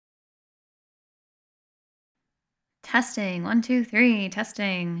Testing. One, two, three.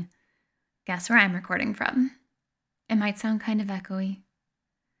 Testing. Guess where I'm recording from? It might sound kind of echoey.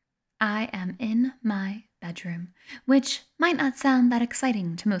 I am in my bedroom, which might not sound that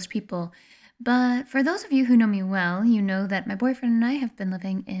exciting to most people. But for those of you who know me well, you know that my boyfriend and I have been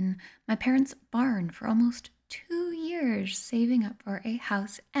living in my parents' barn for almost 2 years, saving up for a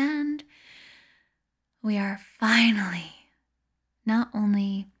house. And we are finally not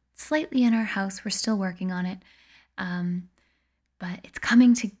only slightly in our house, we're still working on it. But it's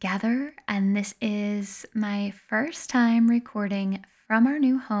coming together, and this is my first time recording from our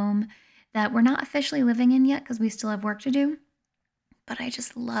new home that we're not officially living in yet because we still have work to do, but I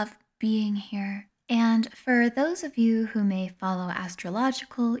just love being here. And for those of you who may follow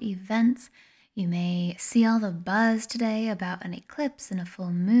astrological events, you may see all the buzz today about an eclipse and a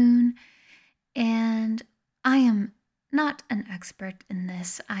full moon, and I am not an expert in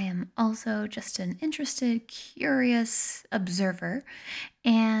this. I am also just an interested, curious observer.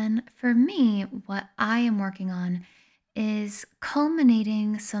 And for me, what I am working on is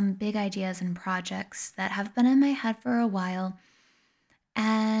culminating some big ideas and projects that have been in my head for a while.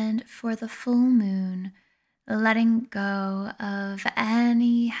 And for the full moon, letting go of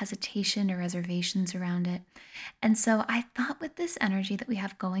any hesitation or reservations around it. And so I thought with this energy that we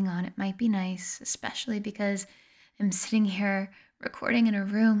have going on, it might be nice, especially because I'm sitting here recording in a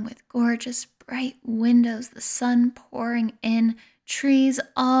room with gorgeous bright windows, the sun pouring in, trees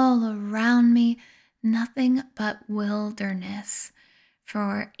all around me, nothing but wilderness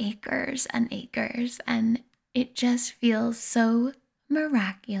for acres and acres. And it just feels so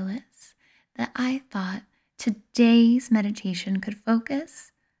miraculous that I thought today's meditation could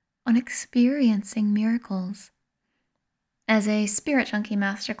focus on experiencing miracles. As a Spirit Junkie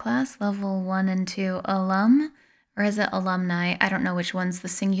Masterclass Level 1 and 2 alum, or is it alumni? I don't know which one's the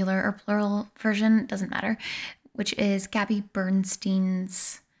singular or plural version, it doesn't matter, which is Gabby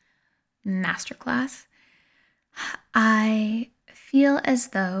Bernstein's masterclass. I feel as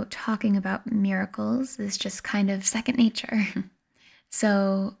though talking about miracles is just kind of second nature.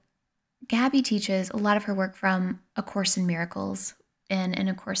 So Gabby teaches a lot of her work from A Course in Miracles. And in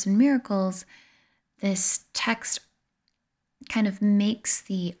A Course in Miracles, this text kind of makes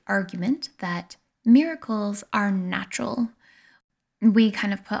the argument that miracles are natural. We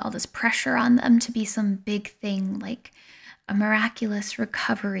kind of put all this pressure on them to be some big thing, like a miraculous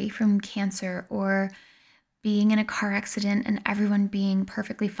recovery from cancer or being in a car accident and everyone being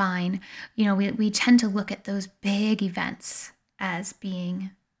perfectly fine. You know, we tend to look at those big events as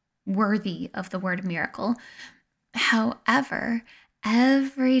being worthy of the word miracle. However,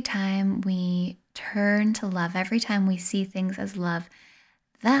 every time we turn to love, every time we see things as love,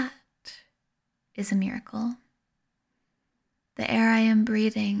 that is a miracle. The air I am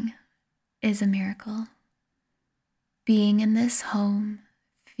breathing is a miracle. Being in this home,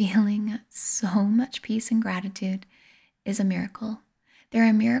 feeling so much peace and gratitude is a miracle. There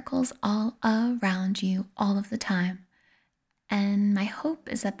are miracles all around you all of the time. And my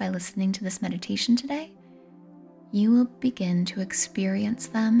hope is that by listening to this meditation today, you will begin to experience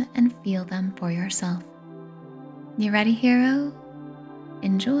them and feel them for yourself. You ready, hero?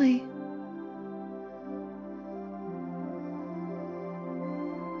 Enjoy.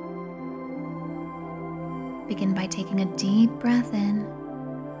 Begin by taking a deep breath in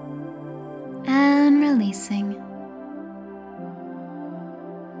and releasing.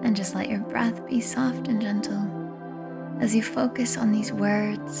 And just let your breath be soft and gentle as you focus on these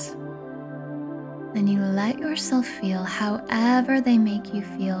words. Then you let yourself feel however they make you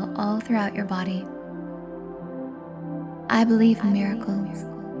feel all throughout your body. I believe in miracles.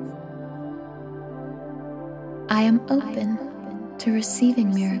 I am open to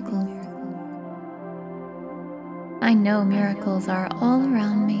receiving miracles. I know miracles are all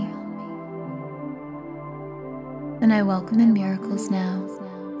around me. And I welcome in miracles now.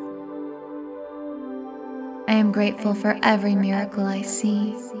 I am grateful for every miracle I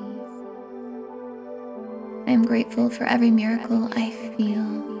see. I am grateful for every miracle I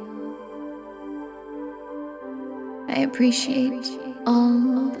feel. I appreciate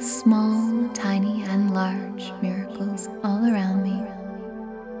all the small, tiny, and large miracles all around me.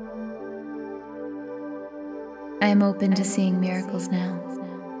 I am open to seeing miracles now.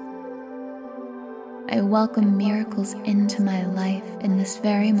 I welcome miracles into my life in this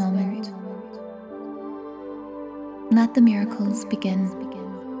very moment. Let the miracles begin.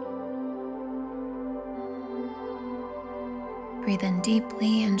 Breathe in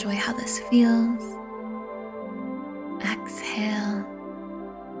deeply, enjoy how this feels. Exhale.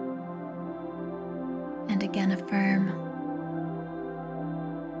 And again affirm.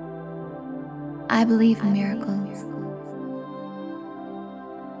 I believe in miracles.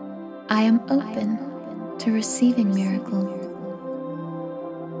 I am open to receiving miracles.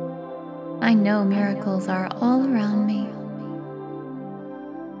 I know miracles are all around me,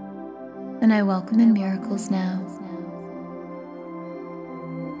 and I welcome in miracles now.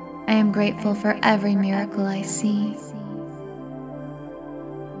 I am grateful for every miracle I see.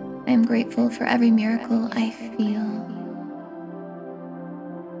 I am grateful for every miracle I feel.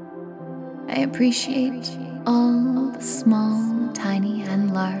 I appreciate all the small, tiny,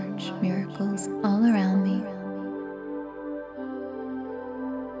 and large miracles all around me.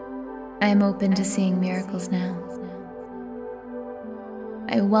 I am open to seeing miracles now.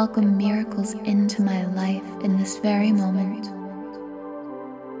 I welcome miracles into my life in this very moment.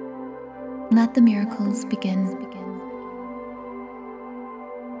 Let the miracles begin.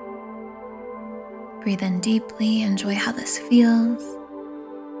 Breathe in deeply, enjoy how this feels.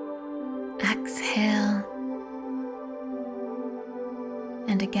 Exhale.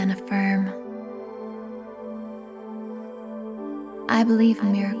 And again affirm. I believe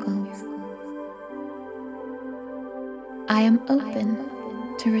in miracles. I am open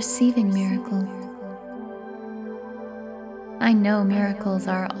to receiving miracles. I know miracles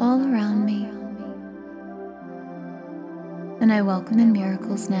are all around me, and I welcome in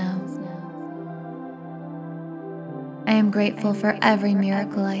miracles now. I am grateful for every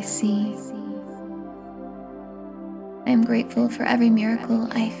miracle I see. I am grateful for every miracle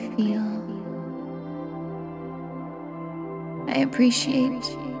I feel. I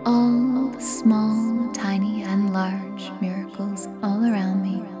appreciate all the small, tiny, and large miracles all around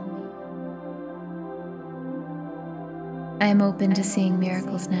me. I am open to seeing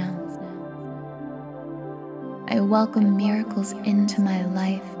miracles now. I welcome miracles into my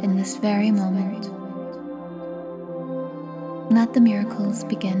life in this very moment. Let the miracles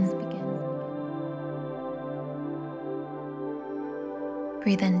begin.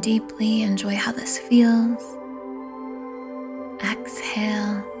 Breathe in deeply, enjoy how this feels.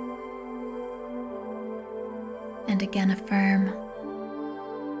 Exhale. And again affirm.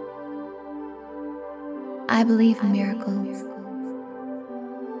 I believe in miracles.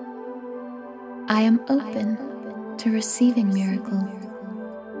 I am open to receiving miracles.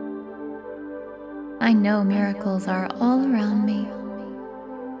 I know miracles are all around me,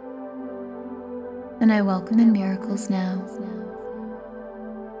 and I welcome in miracles now.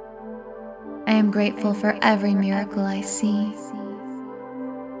 I am grateful for every miracle I see.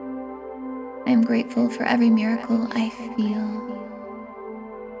 I am grateful for every miracle I feel.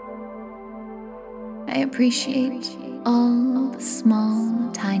 I appreciate all the small,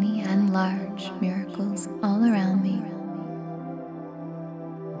 tiny, and large miracles all around me.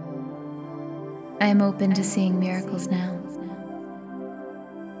 I am open to seeing miracles now.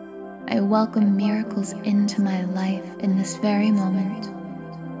 I welcome miracles into my life in this very moment.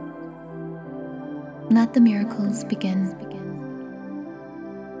 Let the miracles begin.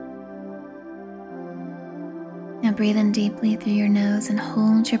 Now breathe in deeply through your nose and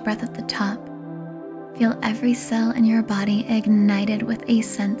hold your breath at the top. Feel every cell in your body ignited with a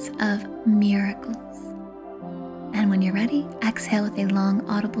sense of miracles. And when you're ready, exhale with a long,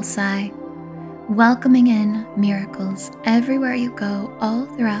 audible sigh, welcoming in miracles everywhere you go all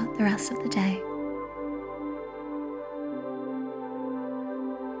throughout the rest of the day.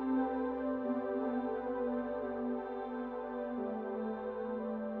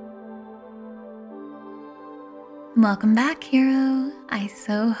 Welcome back, hero. I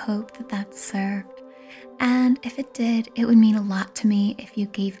so hope that served. And if it did, it would mean a lot to me if you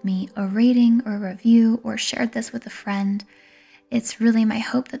gave me a rating or a review or shared this with a friend. It's really my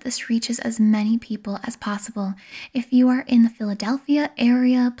hope that this reaches as many people as possible. If you are in the Philadelphia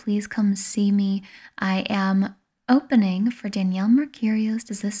area, please come see me. I am opening for Danielle Mercurio's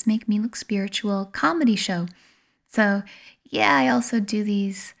Does This Make Me Look Spiritual comedy show. So yeah, I also do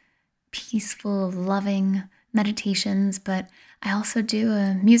these peaceful, loving meditations, but I also do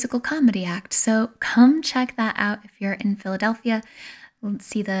a musical comedy act. So come check that out if you're in Philadelphia. Let's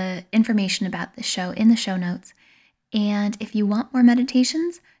see the information about the show in the show notes. And if you want more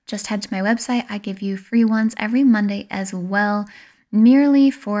meditations, just head to my website. I give you free ones every Monday as well, merely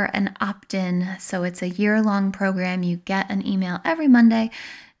for an opt-in. So it's a year-long program. You get an email every Monday.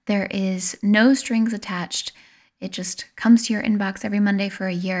 There is no strings attached. It just comes to your inbox every Monday for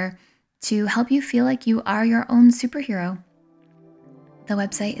a year to help you feel like you are your own superhero. The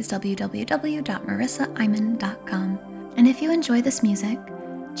website is www.marissaiman.com. And if you enjoy this music,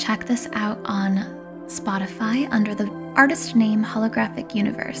 check this out on Spotify under the artist name Holographic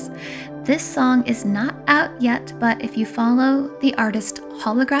Universe. This song is not out yet, but if you follow the artist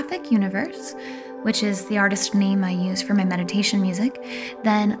Holographic Universe, which is the artist name I use for my meditation music.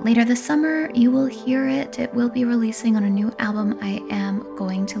 Then later this summer, you will hear it. It will be releasing on a new album I am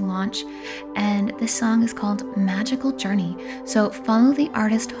going to launch. And this song is called Magical Journey. So follow the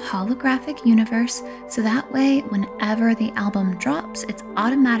artist Holographic Universe so that way, whenever the album drops, it's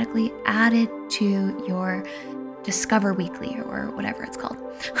automatically added to your Discover Weekly or whatever it's called.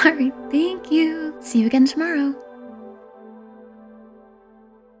 All right, thank you. See you again tomorrow.